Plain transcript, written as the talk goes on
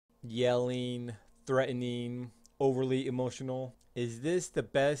yelling, threatening, overly emotional. Is this the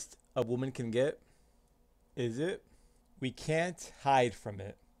best a woman can get? Is it? We can't hide from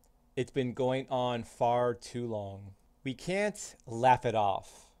it. It's been going on far too long. We can't laugh it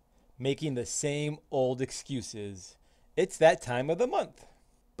off, making the same old excuses. It's that time of the month.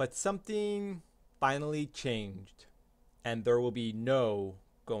 But something finally changed, and there will be no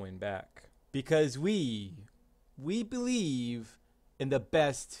going back. Because we believe in the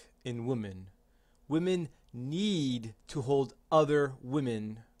best in women. Women need to hold other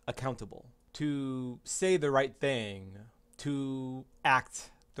women accountable, to say the right thing, to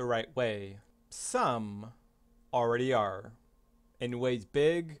act the right way. Some already are, in ways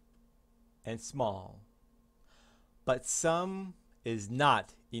big and small. But some is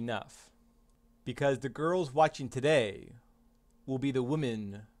not enough. Because the girls watching today will be the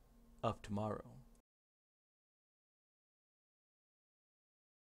women of tomorrow.